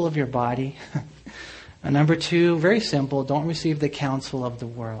counsel of your body. And number two, very simple, don't receive the counsel of the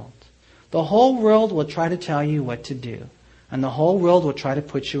world. The whole world will try to tell you what to do. And the whole world will try to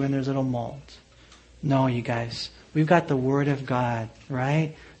put you in their little mold. No, you guys. We've got the Word of God,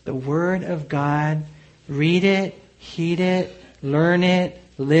 right? The Word of God. Read it, heed it, learn it,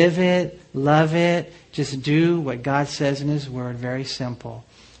 live it, love it. Just do what God says in His Word. Very simple.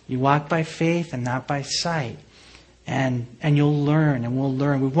 You walk by faith and not by sight. And you'll learn, and we'll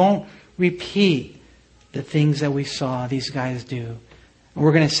learn. We won't repeat the things that we saw these guys do. And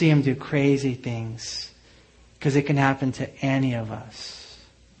we're going to see them do crazy things. Because it can happen to any of us.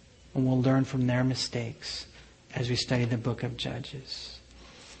 And we'll learn from their mistakes as we study the book of Judges.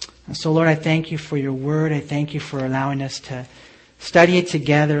 And so, Lord, I thank you for your word. I thank you for allowing us to study it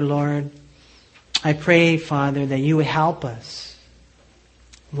together, Lord. I pray, Father, that you would help us.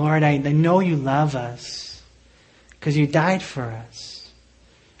 Lord, I know you love us because you died for us.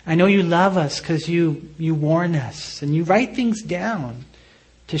 I know you love us because you warn us and you write things down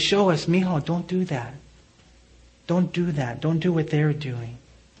to show us, mijo, don't do that. Don't do that. Don't do what they're doing.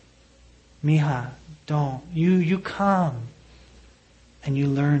 Mija, don't. You come and you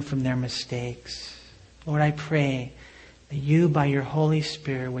learn from their mistakes. Lord, I pray that you, by your Holy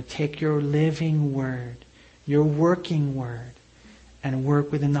Spirit, would take your living word, your working word, and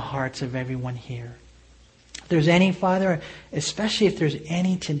work within the hearts of everyone here. If there's any, Father, especially if there's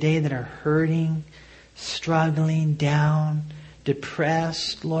any today that are hurting, struggling, down,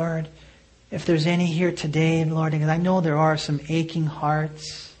 depressed, Lord, if there's any here today, Lord, because I know there are some aching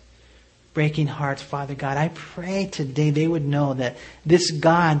hearts, breaking hearts, Father God, I pray today they would know that this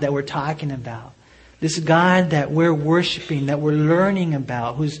God that we're talking about, this God that we're worshiping, that we're learning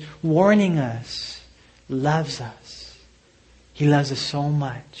about, who's warning us, loves us. He loves us so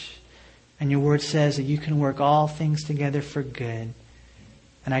much. And your word says that you can work all things together for good.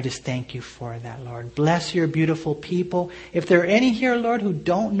 And I just thank you for that, Lord. Bless your beautiful people. If there are any here, Lord, who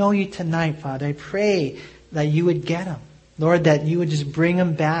don't know you tonight, Father, I pray that you would get them. Lord, that you would just bring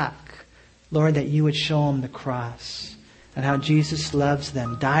them back. Lord, that you would show them the cross and how Jesus loves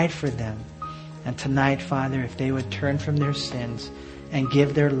them, died for them. And tonight, Father, if they would turn from their sins and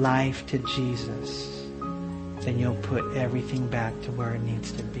give their life to Jesus, then you'll put everything back to where it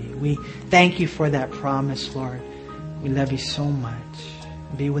needs to be. We thank you for that promise, Lord. We love you so much.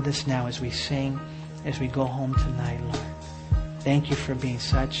 Be with us now as we sing, as we go home tonight, Lord. Thank you for being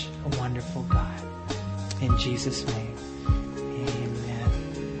such a wonderful God. In Jesus' name, amen.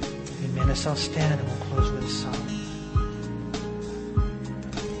 Amen. Let's all stand and we'll close with a song.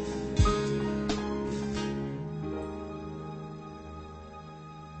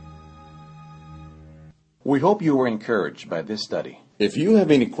 We hope you were encouraged by this study. If you have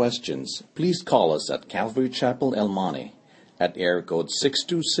any questions, please call us at Calvary Chapel El Monte at area code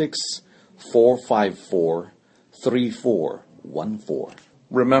 626-454-3414.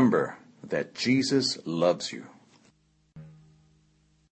 Remember that Jesus loves you.